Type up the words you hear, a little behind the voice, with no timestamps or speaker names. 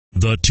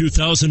The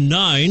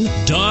 2009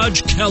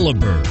 Dodge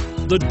Caliber.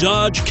 The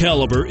Dodge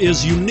Caliber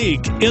is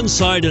unique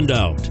inside and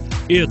out.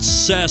 Its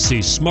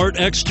sassy, smart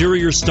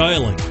exterior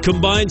styling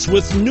combines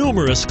with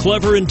numerous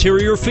clever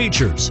interior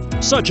features,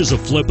 such as a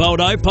flip-out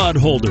iPod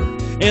holder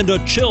and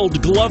a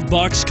chilled glove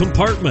box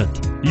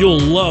compartment. You'll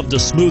love the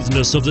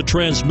smoothness of the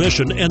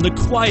transmission and the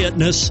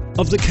quietness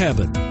of the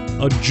cabin.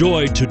 A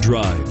joy to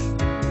drive,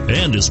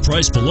 and is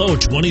priced below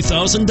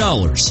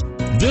 $20,000.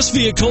 This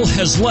vehicle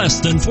has less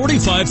than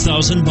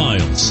 45,000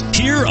 miles.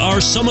 Here are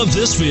some of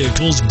this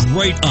vehicle's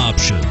great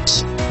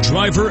options: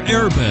 driver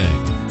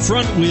airbag,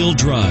 front wheel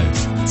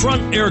drive,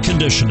 front air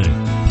conditioning,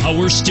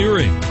 power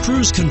steering,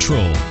 cruise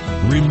control,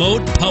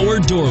 remote power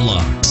door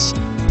locks,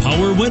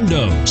 power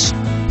windows,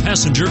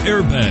 passenger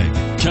airbag,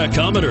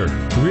 tachometer,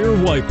 rear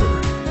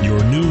wiper.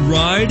 Your new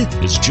ride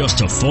is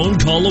just a phone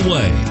call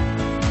away.